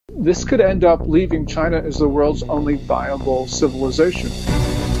this could end up leaving China as the world's only viable civilization.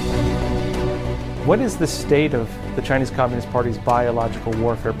 What is the state of the Chinese Communist Party's biological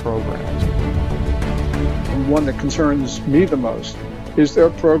warfare programs? One that concerns me the most is their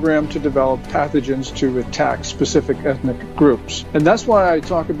program to develop pathogens to attack specific ethnic groups. And that's why I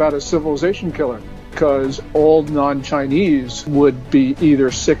talk about a civilization killer, because all non-Chinese would be either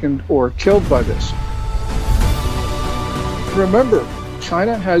sickened or killed by this. Remember,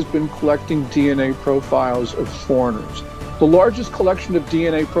 China has been collecting DNA profiles of foreigners. The largest collection of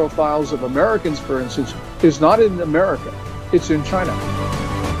DNA profiles of Americans, for instance, is not in America, it's in China.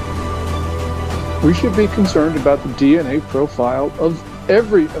 We should be concerned about the DNA profile of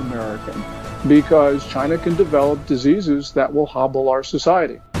every American, because China can develop diseases that will hobble our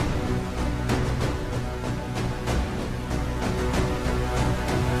society.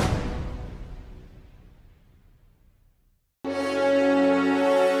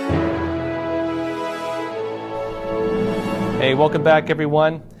 Hey, welcome back,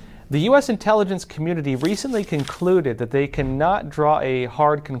 everyone. The U.S. intelligence community recently concluded that they cannot draw a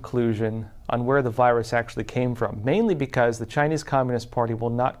hard conclusion on where the virus actually came from, mainly because the Chinese Communist Party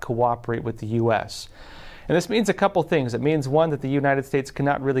will not cooperate with the U.S. And this means a couple things. It means, one, that the United States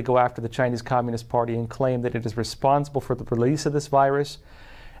cannot really go after the Chinese Communist Party and claim that it is responsible for the release of this virus.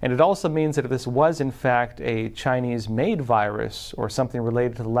 And it also means that if this was, in fact, a Chinese-made virus or something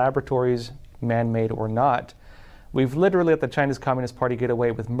related to the laboratories, man-made or not, we've literally let the Chinese Communist Party get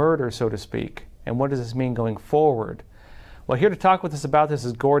away with murder, so to speak. And what does this mean going forward? Well, here to talk with us about this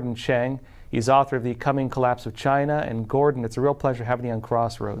is Gordon Cheng. He's author of The Coming Collapse of China. And Gordon, it's a real pleasure having you on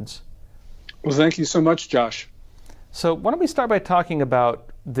Crossroads. Well, thank you so much, Josh. So why don't we start by talking about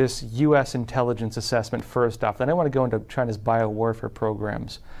this U.S. intelligence assessment first off. Then I want to go into China's biowarfare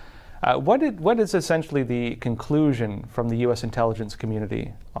programs. What is essentially the conclusion from the U.S. intelligence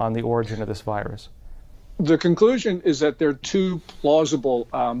community on the origin of this virus? The conclusion is that there are two plausible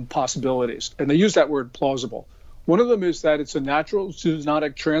possibilities, and they use that word plausible. One of them is that it's a natural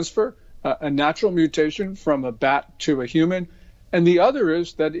zoonotic transfer, a natural mutation from a bat to a human, and the other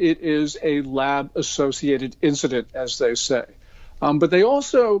is that it is a lab-associated incident, as they say. But they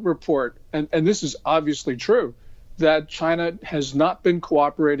also report, and this is obviously true, that China has not been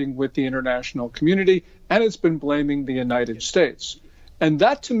cooperating with the international community, and it's been blaming the United States. And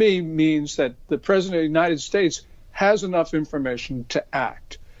that, to me, means that the President of the United States has enough information to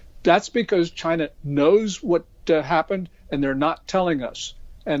act. That's because China knows what happened, and they're not telling us.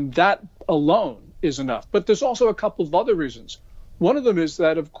 And that alone is enough. But there's also a couple of other reasons. One of them is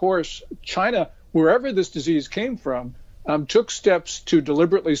that, of course, China, wherever this disease came from, took steps to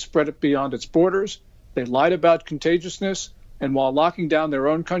deliberately spread it beyond its borders. They lied about contagiousness. And while locking down their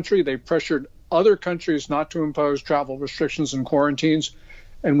own country, they pressured other countries not to impose travel restrictions and quarantines.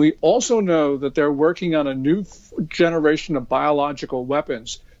 And we also know that they're working on a new generation of biological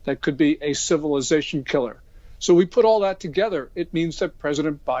weapons that could be a civilization killer. So we put all that together. It means that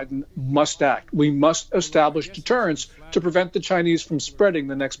President Biden must act. We must establish deterrence to prevent the Chinese from spreading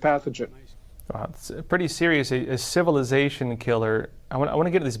the next pathogen. Wow, it's pretty serious, a civilization killer. I want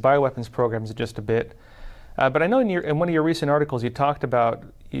to get to these bioweapons programs in just a bit. But I know in one of your recent articles you talked about,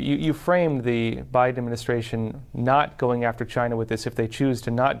 you framed the Biden administration not going after China with this if they choose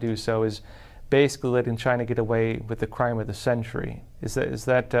to not do so as basically letting China get away with the crime of the century. Is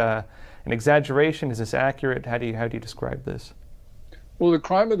that an exaggeration? Is this accurate? How do you describe this? Well, the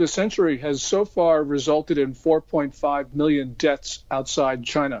crime of the century has so far resulted in 4.5 million deaths outside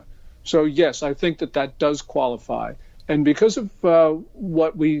China. So yes, I think that does qualify. And because of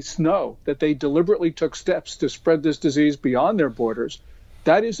what we know, that they deliberately took steps to spread this disease beyond their borders,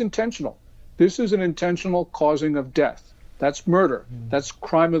 that is intentional. This is an intentional causing of death. That's murder. That's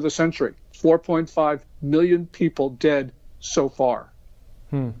crime of the century. 4.5 million people dead so far.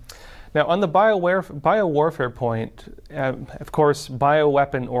 Now, on the biowarfare point, of course,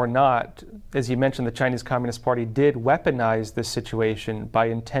 bioweapon or not, as you mentioned, the Chinese Communist Party did weaponize this situation by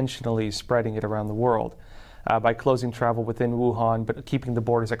intentionally spreading it around the world. By closing travel within Wuhan, but keeping the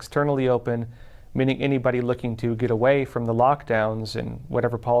borders externally open, meaning anybody looking to get away from the lockdowns and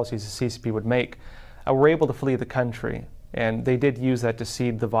whatever policies the CCP would make, were able to flee the country. And they did use that to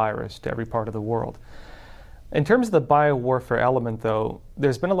seed the virus to every part of the world. In terms of the biowarfare element, though,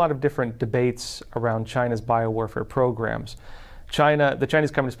 there's been a lot of different debates around China's biowarfare programs. The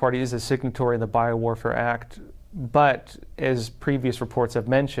Chinese Communist Party is a signatory of the Biowarfare Act, but as previous reports have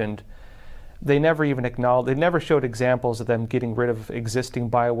mentioned, they never showed examples of them getting rid of existing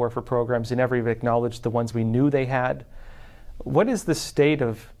biowarfare programs. They never even acknowledged the ones we knew they had. What is the state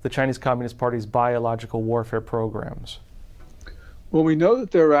of the Chinese Communist Party's biological warfare programs? Well, we know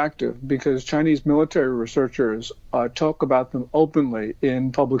that they're active because Chinese military researchers talk about them openly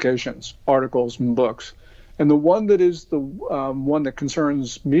in publications, articles, and books. And the one that is the one that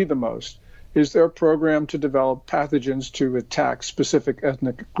concerns me the most is their program to develop pathogens to attack specific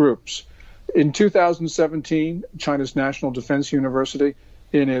ethnic groups. In 2017, China's National Defense University,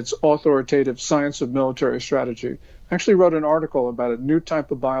 in its authoritative Science of Military Strategy, actually wrote an article about a new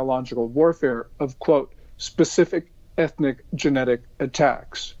type of biological warfare of, quote, specific ethnic genetic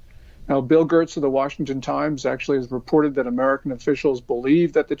attacks. Now, Bill Gertz of the Washington Times actually has reported that American officials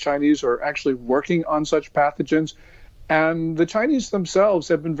believe that the Chinese are actually working on such pathogens. And the Chinese themselves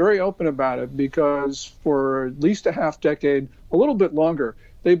have been very open about it because for at least a half decade, a little bit longer,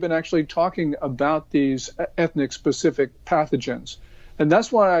 they've been actually talking about these ethnic-specific pathogens. And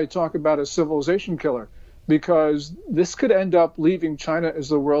that's why I talk about a civilization killer, because this could end up leaving China as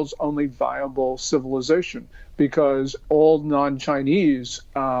the world's only viable civilization, because all non-Chinese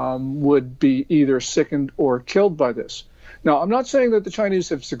would be either sickened or killed by this. Now, I'm not saying that the Chinese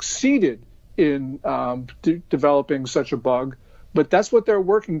have succeeded in developing such a bug, but that's what they're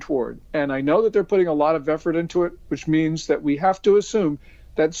working toward. And I know that they're putting a lot of effort into it, which means that we have to assume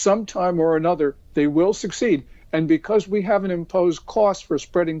that sometime or another they will succeed. And because we haven't imposed costs for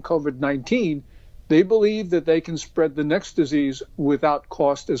spreading COVID-19, they believe that they can spread the next disease without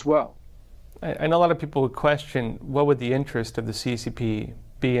cost as well. I know a lot of people would question what would the interest of the CCP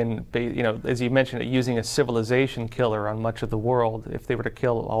be in, as you mentioned, using a civilization killer on much of the world if they were to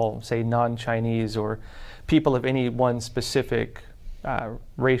kill all, say, non-Chinese or people of any one specific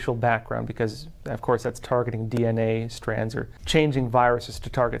racial background, because, of course, that's targeting DNA strands or changing viruses to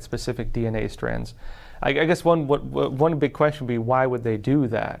target specific DNA strands. I guess one big question would be, why would they do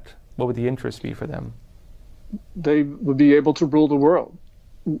that? What would the interest be for them? They would be able to rule the world.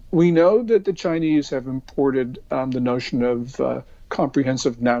 We know that the Chinese have imported the notion of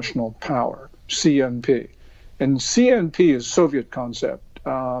comprehensive national power, CNP. And CNP is a Soviet concept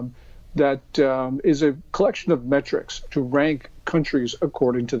that is a collection of metrics to rank countries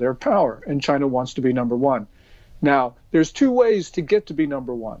according to their power. And China wants to be number one. Now, there's two ways to get to be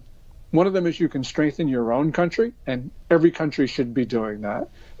number one. One of them is you can strengthen your own country, and every country should be doing that.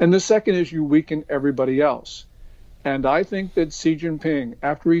 And the second is you weaken everybody else. And I think that Xi Jinping,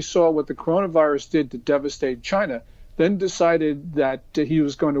 after he saw what the coronavirus did to devastate China, then decided that he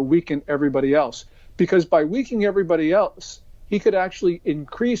was going to weaken everybody else. Because by weakening everybody else, he could actually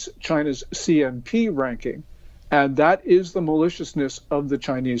increase China's CNP ranking. And that is the maliciousness of the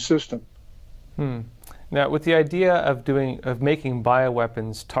Chinese system. Now, with the idea of making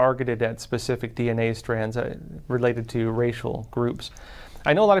bioweapons targeted at specific DNA strands related to racial groups,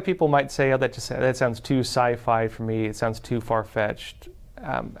 I know a lot of people might say, "Oh, that sounds too sci-fi for me. It sounds too far-fetched."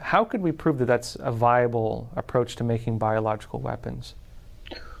 How could we prove that that's a viable approach to making biological weapons?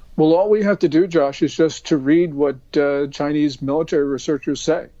 Well, all we have to do, Josh, is just to read what Chinese military researchers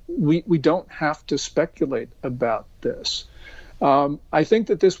say. We don't have to speculate about this. I think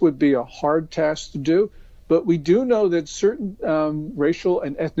that this would be a hard task to do, but we do know that certain racial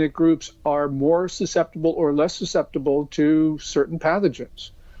and ethnic groups are more susceptible or less susceptible to certain pathogens.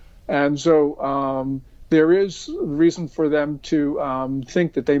 And so there is reason for them to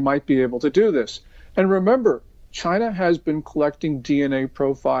think that they might be able to do this. And remember, China has been collecting DNA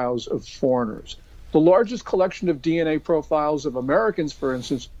profiles of foreigners. The largest collection of DNA profiles of Americans, for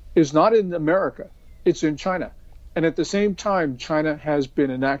instance, is not in America, it's in China. And at the same time, China has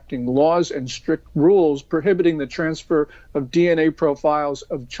been enacting laws and strict rules prohibiting the transfer of DNA profiles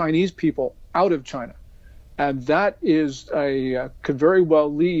of Chinese people out of China. And that could very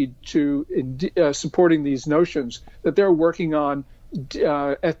well lead to supporting these notions that they're working on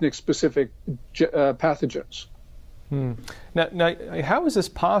ethnic-specific pathogens. Now, how is this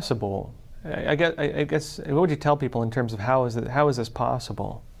possible? I guess, what would you tell people in terms of how is this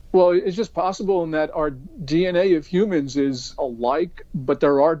possible? Well, it's just possible in that our DNA of humans is alike, but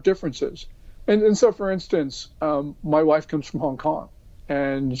there are differences. And so, for instance, my wife comes from Hong Kong,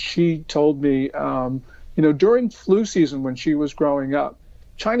 and she told me, during flu season when she was growing up,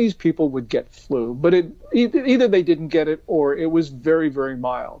 Chinese people would get flu, but either they didn't get it or it was very, very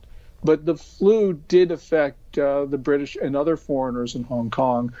mild. But the flu did affect the British and other foreigners in Hong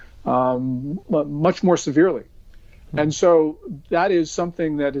Kong much more severely. And so that is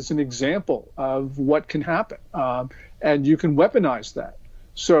something that is an example of what can happen. And you can weaponize that.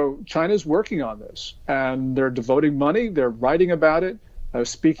 So China's working on this, and they're devoting money, they're writing about it,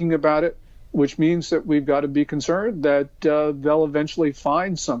 speaking about it, which means that we've got to be concerned that they'll eventually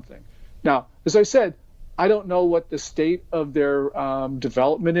find something. Now, as I said, I don't know what the state of their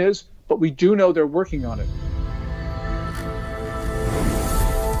development is, but we do know they're working on it.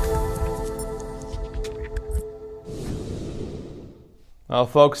 Well,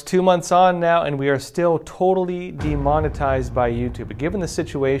 folks, 2 months on now, and we are still totally demonetized by YouTube. But given the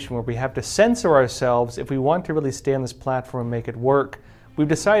situation where we have to censor ourselves if we want to really stay on this platform and make it work, we've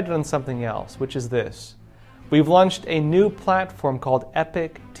decided on something else, which is this. We've launched a new platform called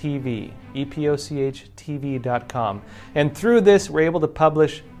Epoch TV, EPOCHTV.com. And through this, we're able to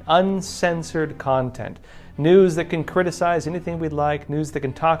publish uncensored content. News that can criticize anything we'd like, news that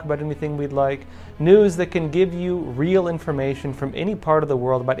can talk about anything we'd like, news that can give you real information from any part of the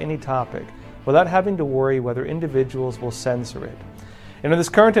world about any topic without having to worry whether individuals will censor it. And in this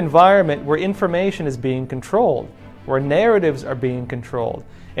current environment where information is being controlled, where narratives are being controlled,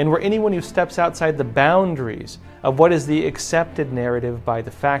 and where anyone who steps outside the boundaries of what is the accepted narrative by the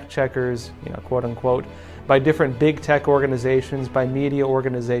fact checkers, quote unquote, by different big tech organizations, by media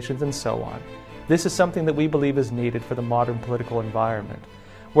organizations, and so on. This is something that we believe is needed for the modern political environment,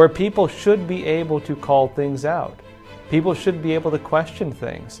 where people should be able to call things out. People should be able to question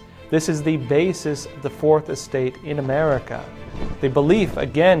things. This is the basis of the Fourth Estate in America. The belief,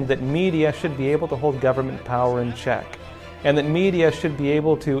 again, that media should be able to hold government power in check, and that media should be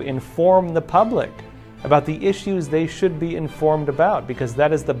able to inform the public about the issues they should be informed about, because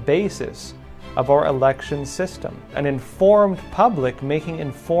that is the basis of our election system. An informed public making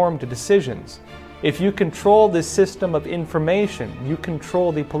informed decisions. If you control this system of information, you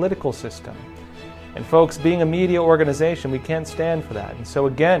control the political system. And folks, being a media organization, we can't stand for that. And so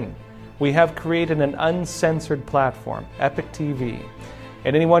again, we have created an uncensored platform, Epoch TV.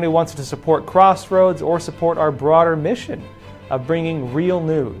 And anyone who wants to support Crossroads or support our broader mission of bringing real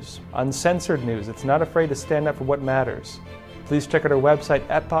news, uncensored news, it's not afraid to stand up for what matters, please check out our website,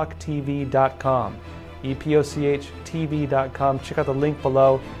 epochtv.com, EPOCHTV.com. Check out the link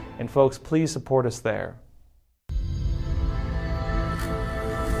below. And folks, please support us there.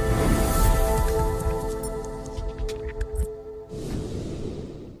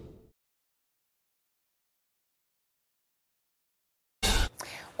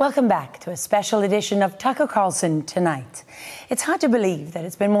 Welcome back to a special edition of Tucker Carlson Tonight. It's hard to believe that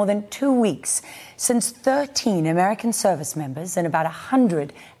it's been more than 2 weeks since 13 American service members and about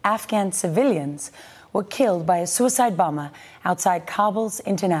 100 Afghan civilians were killed by a suicide bomber outside Kabul's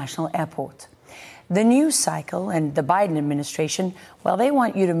international airport. The news cycle and the Biden administration, well, they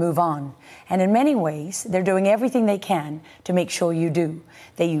want you to move on. And in many ways, they're doing everything they can to make sure you do.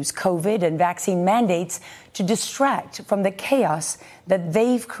 They use COVID and vaccine mandates to distract from the chaos that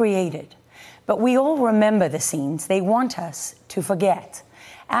they've created. But we all remember the scenes they want us to forget.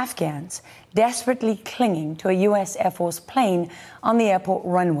 Afghans desperately clinging to a U.S. Air Force plane on the airport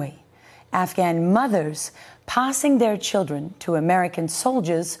runway. Afghan mothers passing their children to American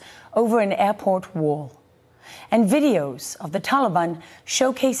soldiers over an airport wall. And videos of the Taliban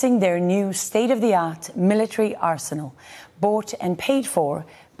showcasing their new state-of-the-art military arsenal, bought and paid for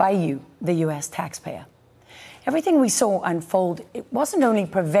by you, the U.S. taxpayer. Everything we saw unfold, it wasn't only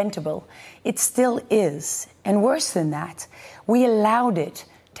preventable, it still is. And worse than that, we allowed it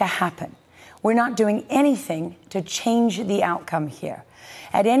to happen. We're not doing anything to change the outcome here.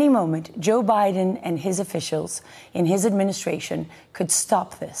 At any moment, Joe Biden and his officials in his administration could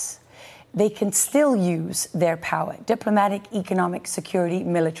stop this. They can still use their power, diplomatic, economic, security,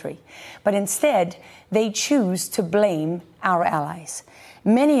 military. But instead, they choose to blame our allies,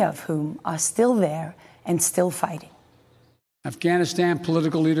 many of whom are still there and still fighting. Afghanistan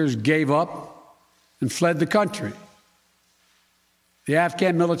political leaders gave up and fled the country. The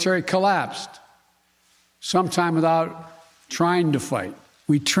Afghan military collapsed, sometime without trying to fight.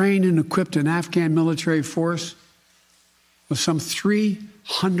 We trained and equipped an Afghan military force with some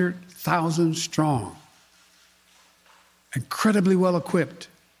 300,000 strong, incredibly well equipped,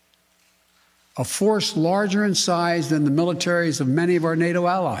 a force larger in size than the militaries of many of our NATO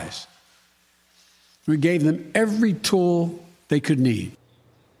allies. We gave them every tool they could need.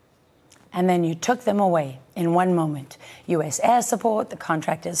 And then you took them away in one moment. U.S. air support, the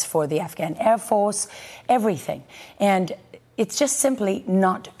contractors for the Afghan Air Force, everything. And it's just simply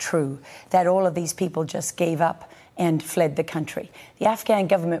not true that all of these people just gave up and fled the country. The Afghan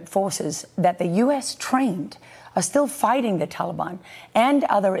government forces that the U.S. trained are still fighting the Taliban and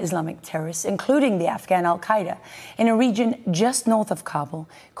other Islamic terrorists, including the Afghan al-Qaeda, in a region just north of Kabul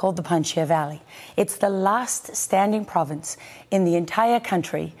called the Panjshir Valley. It's the last standing province in the entire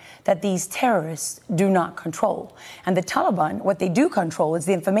country that these terrorists do not control. And the Taliban, what they do control is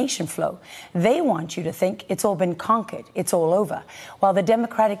the information flow. They want you to think it's all been conquered, it's all over, while the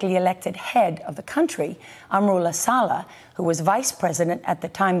democratically elected head of the country, Amrullah Saleh, who was vice president at the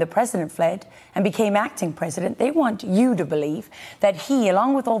time the president fled and became acting president, they want you to believe that he,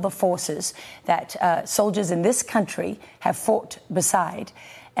 along with all the forces that soldiers in this country have fought beside,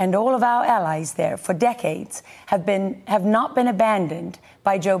 and all of our allies there for decades, have not been abandoned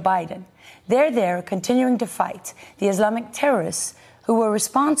by Joe Biden. They're there continuing to fight the Islamic terrorists who were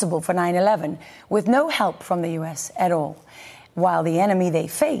responsible for 9/11 with no help from the U.S. at all, while the enemy they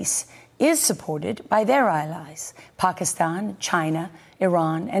face is supported by their allies, Pakistan, China,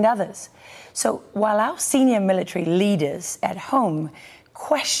 Iran, and others. So while our senior military leaders at home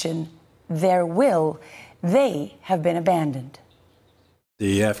question their will, they have been abandoned.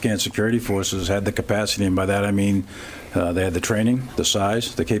 The Afghan security forces had the capacity, and by that I mean they had the training, the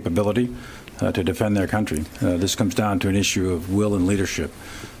size, the capability to defend their country. This comes down to an issue of will and leadership.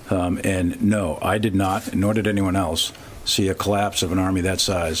 And no, I did not, nor did anyone else, see a collapse of an army that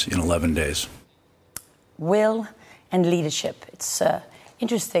size in 11 days. Will and leadership. It's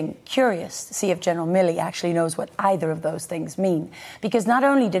interesting, curious to see if General Milley actually knows what either of those things mean. Because not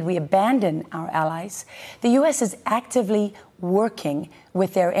only did we abandon our allies, the U.S. is actively working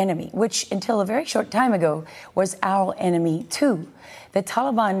with their enemy, which until a very short time ago was our enemy too. The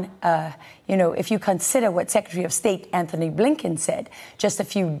Taliban, if you consider what Secretary of State Anthony Blinken said just a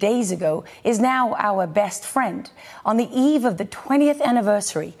few days ago, is now our best friend on the eve of the 20th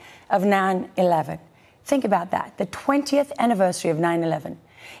anniversary of 9/11. Think about that, the 20th anniversary of 9/11.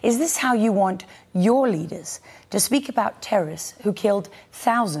 Is this how you want your leaders to speak about terrorists who killed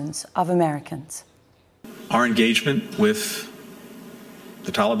thousands of Americans? Our engagement with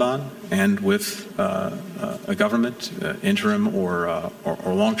the Taliban and with a government, interim or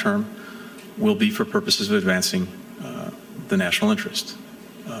long-term, will be for purposes of advancing the national interest,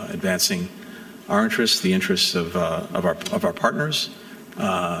 advancing our interests, the interests of our partners.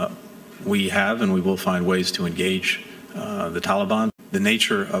 We have and we will find ways to engage the Taliban. The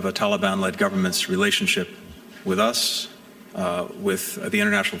nature of a Taliban-led government's relationship with us, with the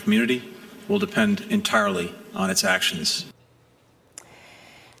international community, will depend entirely on its actions.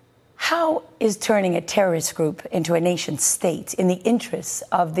 How is turning a terrorist group into a nation state in the interests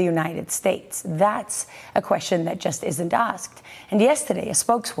of the United States? That's a question that just isn't asked. And yesterday, a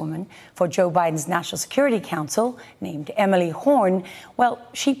spokeswoman for Joe Biden's National Security Council, named Emily Horn,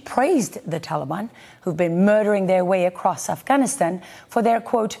 she praised the Taliban, who've been murdering their way across Afghanistan, for their,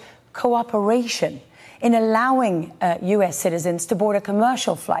 quote, cooperation in allowing U.S. citizens to board a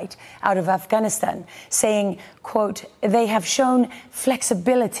commercial flight out of Afghanistan, saying, quote, they have shown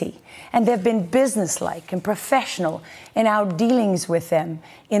flexibility and they've been businesslike and professional in our dealings with them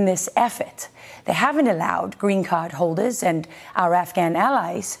in this effort. They haven't allowed green card holders and our Afghan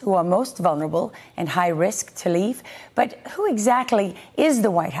allies, who are most vulnerable and high risk, to leave. But who exactly is the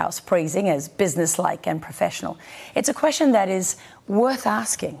White House praising as businesslike and professional? It's a question that is worth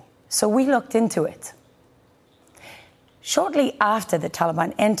asking. So we looked into it. Shortly after the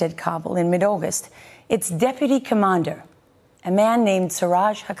Taliban entered Kabul in mid-August, its deputy commander, a man named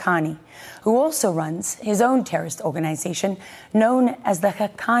Siraj Haqqani, who also runs his own terrorist organization known as the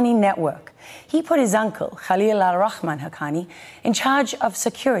Haqqani Network, he put his uncle, Khalil al-Rahman Haqqani, in charge of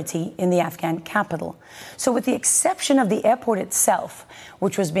security in the Afghan capital. So with the exception of the airport itself,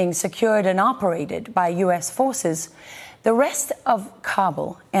 which was being secured and operated by U.S. forces, the rest of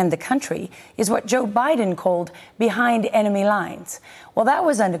Kabul and the country is what Joe Biden called behind enemy lines. Well, that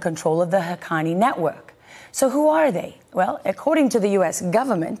was under control of the Haqqani Network. So who are they? Well, according to the U.S.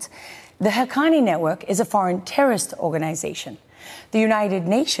 government, the Haqqani Network is a foreign terrorist organization. The United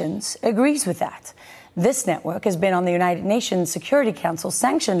Nations agrees with that. This network has been on the United Nations Security Council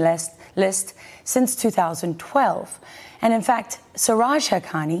sanction list since 2012. And in fact, Siraj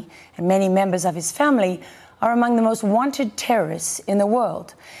Haqqani and many members of his family are among the most wanted terrorists in the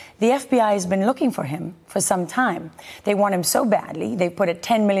world. The FBI has been looking for him for some time. They want him so badly, they put a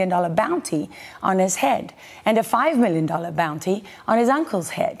 $10 million bounty on his head and a $5 million bounty on his uncle's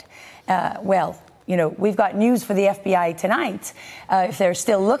head. We've got news for the FBI tonight. If they're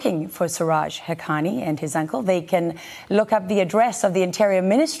still looking for Siraj Haqqani and his uncle, they can look up the address of the Interior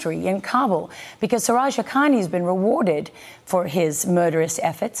Ministry in Kabul, because Siraj Haqqani has been rewarded for his murderous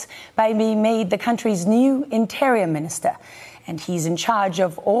efforts by being made the country's new Interior Minister. And he's in charge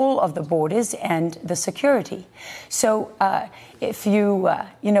of all of the borders and the security. So if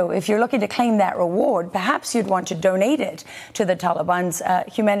you're looking to claim that reward, perhaps you'd want to donate it to the Taliban's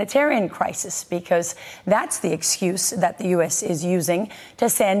humanitarian crisis, because that's the excuse that the U.S. is using to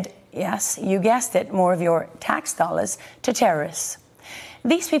send, yes, you guessed it, more of your tax dollars to terrorists.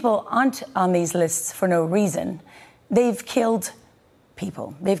 These people aren't on these lists for no reason. They've killed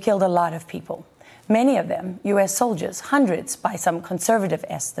people. They've killed a lot of people. Many of them U.S. soldiers, hundreds by some conservative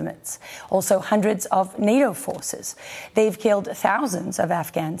estimates, also hundreds of NATO forces. They've killed thousands of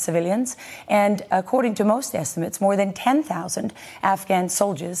Afghan civilians and, according to most estimates, more than 10,000 Afghan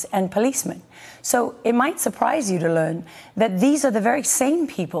soldiers and policemen. So it might surprise you to learn that these are the very same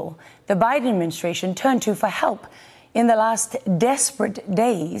people the Biden administration turned to for help in the last desperate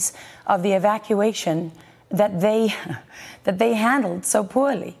days of the evacuation that they handled so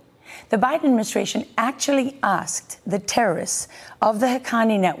poorly. The Biden administration actually asked the terrorists of the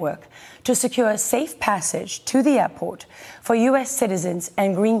Haqqani network to secure safe passage to the airport for U.S. citizens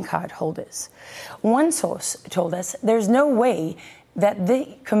and green card holders. One source told us there's no way that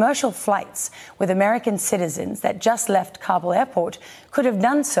the commercial flights with American citizens that just left Kabul airport could have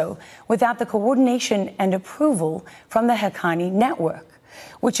done so without the coordination and approval from the Haqqani network,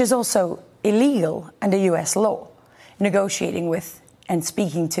 which is also illegal under U.S. law, negotiating with and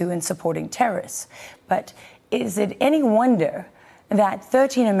speaking to and supporting terrorists. But is it any wonder that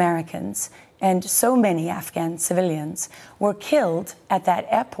 13 Americans and so many Afghan civilians were killed at that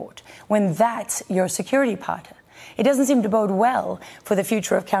airport when that's your security partner? It doesn't seem to bode well for the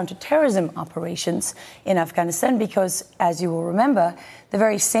future of counterterrorism operations in Afghanistan because, as you will remember, the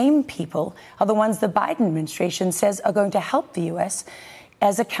very same people are the ones the Biden administration says are going to help the U.S.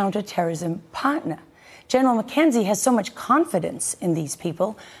 as a counterterrorism partner. General McKenzie has so much confidence in these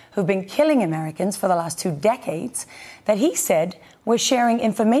people who've been killing Americans for the last 2 decades that he said we're sharing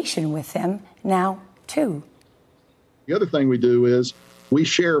information with them now, too. The other thing we do is we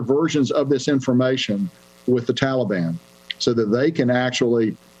share versions of this information with the Taliban so that they can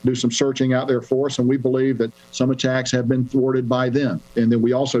actually do some searching out there for us. And we believe that some attacks have been thwarted by them. And then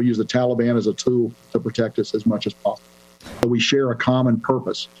we also use the Taliban as a tool to protect us as much as possible. So we share a common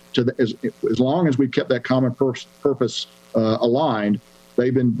purpose. As long as we've kept that common purpose aligned,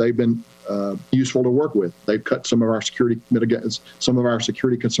 they've been useful to work with. They've cut some of our security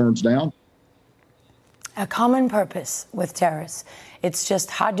concerns down. A common purpose with terrorists. It's just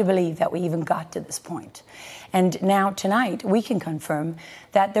hard to believe that we even got to this point. And now tonight, we can confirm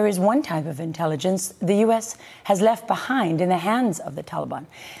that there is one type of intelligence the U.S. has left behind in the hands of the Taliban.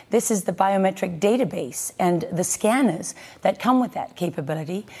 This is the biometric database and the scanners that come with that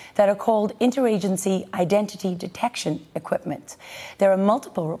capability that are called interagency identity detection equipment. There are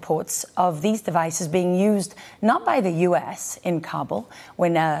multiple reports of these devices being used not by the U.S. in Kabul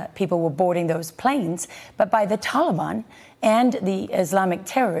when people were boarding those planes, but by the Taliban and the Islamic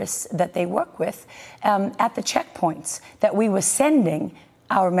terrorists that they work with at the checkpoints that we were sending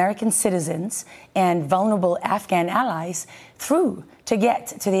our American citizens and vulnerable Afghan allies through to get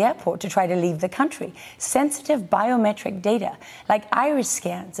to the airport to try to leave the country. Sensitive biometric data like iris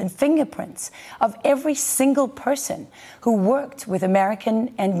scans and fingerprints of every single person who worked with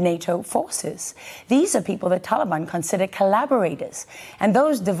American and NATO forces. These are people the Taliban consider collaborators, and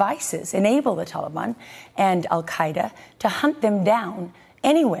those devices enable the Taliban and al-Qaeda to hunt them down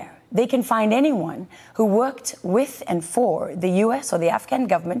anywhere. They can find anyone who worked with and for the U.S. or the Afghan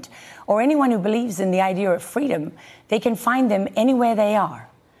government, or anyone who believes in the idea of freedom. They can find them anywhere they are.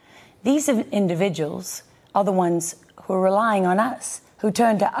 These individuals are the ones who are relying on us, who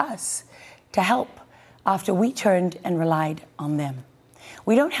turned to us to help after we turned and relied on them.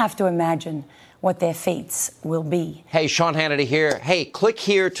 We don't have to imagine what their fates will be. Hey, Sean Hannity here. Hey, click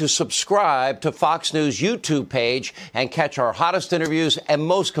here to subscribe to Fox News YouTube page and catch our hottest interviews and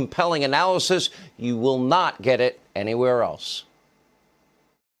most compelling analysis. You will not get it anywhere else.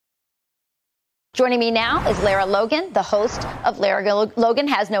 Joining me now is Lara Logan, the host of Lara Logan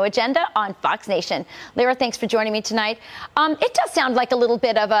Has No Agenda on Fox Nation. Lara, thanks for joining me tonight. It does sound like a little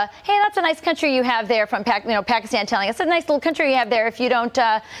bit of a, hey, that's a nice country you have there from Pakistan telling us, it's a nice little country you have there if you don't,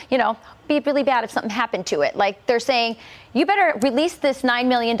 be really bad if something happened to it. Like they're saying, you better release this $9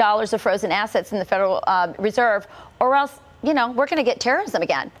 million of frozen assets in the Federal Reserve or else, we're going to get terrorism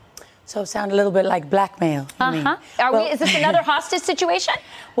again. So sound a little bit like blackmail. Is this another hostage situation?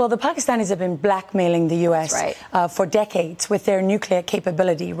 Well, the Pakistanis have been blackmailing the U.S. For decades with their nuclear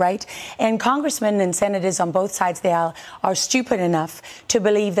capability, right? And congressmen and senators on both sides of the aisle are stupid enough to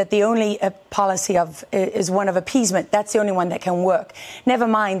believe that the only policy is one of appeasement. That's the only one that can work. Never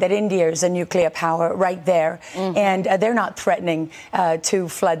mind that India is a nuclear power right there, and they're not threatening to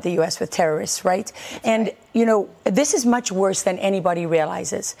flood the U.S. with terrorists, right? And this is much worse than anybody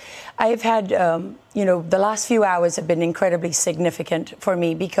realizes. I've had, the last few hours have been incredibly significant for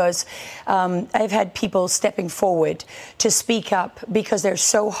me because I've had people stepping forward to speak up because they're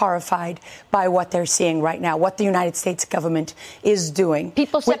so horrified by what they're seeing right now, what the United States government is doing.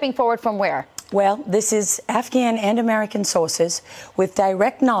 People stepping forward from where? Well, this is Afghan and American sources with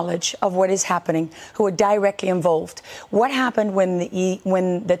direct knowledge of what is happening, who are directly involved. What happened when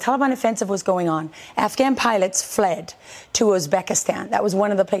the Taliban offensive was going on? Afghan pilots fled to Uzbekistan. That was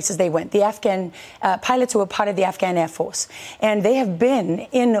one of the places they went. The Afghan pilots who were part of the Afghan Air Force. And they have been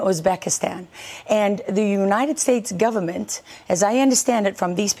in Uzbekistan. And the United States government, as I understand it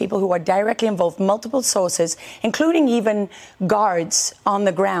from these people who are directly involved, multiple sources, including even guards on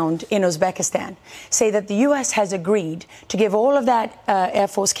the ground in Uzbekistan, say that the U.S. has agreed to give all of that Air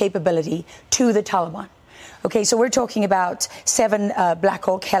Force capability to the Taliban. Okay, so we're talking about 7 Black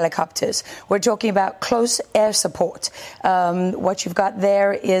Hawk helicopters. We're talking about close air support. What you've got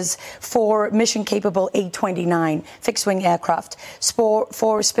there is 4 mission-capable A-29 fixed-wing aircraft,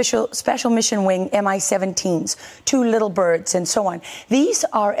 4 special mission wing Mi-17s, 2 Little Birds, and so on. These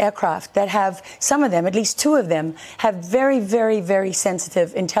are aircraft that have, some of them, at least 2 of them, have very, very, very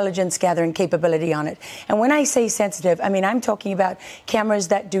sensitive intelligence-gathering capability on it. And when I say sensitive, I mean I'm talking about cameras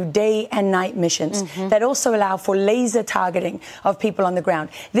that do day and night missions, that also allow for laser targeting of people on the ground.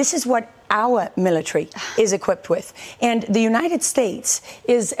 This is what our military is equipped with. And the United States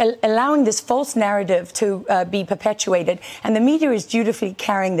is allowing this false narrative to be perpetuated. And the media is dutifully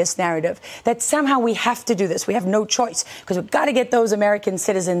carrying this narrative that somehow we have to do this. We have no choice because we've got to get those American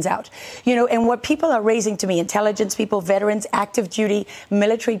citizens out. You know, and what people are raising to me, intelligence people, veterans, active duty,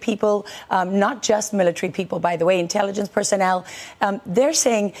 military people, not just military people, by the way, intelligence personnel, they're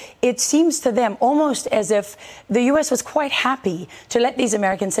saying it seems to them almost as if the U.S. was quite happy to let these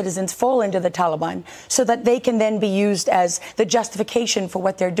American citizens fall into the Taliban so that they can then be used as the justification for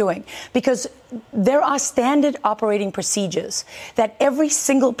what they're doing. Because there are standard operating procedures that every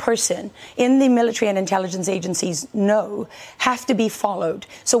single person in the military and intelligence agencies know have to be followed.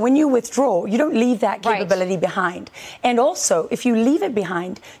 So when you withdraw, you don't leave that capability behind. And also, if you leave it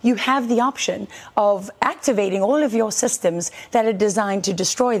behind, you have the option of activating all of your systems that are designed to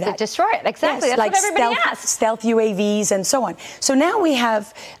destroy that. To destroy it, exactly. Yes, That's like what everybody asks. Stealth UAVs and so on. So now we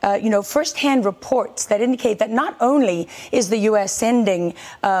have, first-hand reports that indicate that not only is the U.S. sending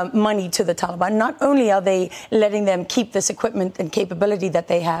money to the Taliban, not only are they letting them keep this equipment and capability that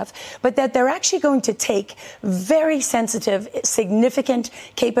they have, but that they're actually going to take very sensitive, significant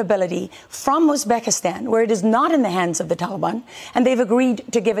capability from Uzbekistan, where it is not in the hands of the Taliban, and they've agreed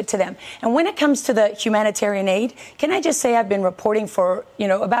to give it to them. And when it comes to the humanitarian aid, can I just say I've been reporting for,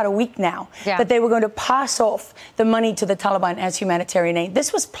 about a week now that they were going to pass off the money to the Taliban as humanitarian aid.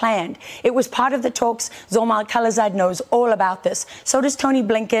 This was planned. It was part of the talks. Zalmal Khalilzad knows all about this. So does Tony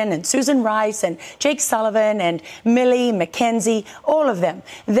Blinken and Susan Rice and Jake Sullivan and Milley, McKenzie, all of them.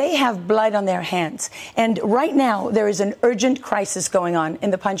 They have blood on their hands. And right now, there is an urgent crisis going on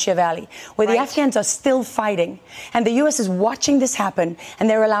in the Panjshir Valley, where the Afghans are still fighting. And the U.S. is watching this happen, and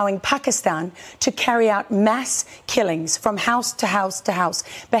they're allowing Pakistan to carry out mass killings from house to house to house,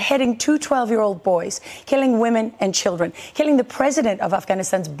 beheading 2 12-year-old boys, killing women and children, killing the president of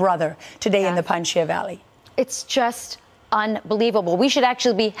Afghanistan's brother today in the Panjshir Valley. It's just unbelievable. We should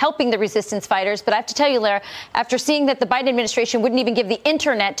actually be helping the resistance fighters. But I have to tell you, Lara, after seeing that the Biden administration wouldn't even give the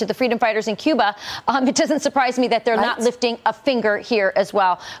internet to the freedom fighters in Cuba, it doesn't surprise me that they're not lifting a finger here as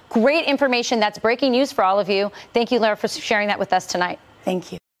well. Great information. That's breaking news for all of you. Thank you, Lara, for sharing that with us tonight.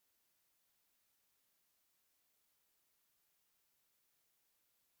 Thank you.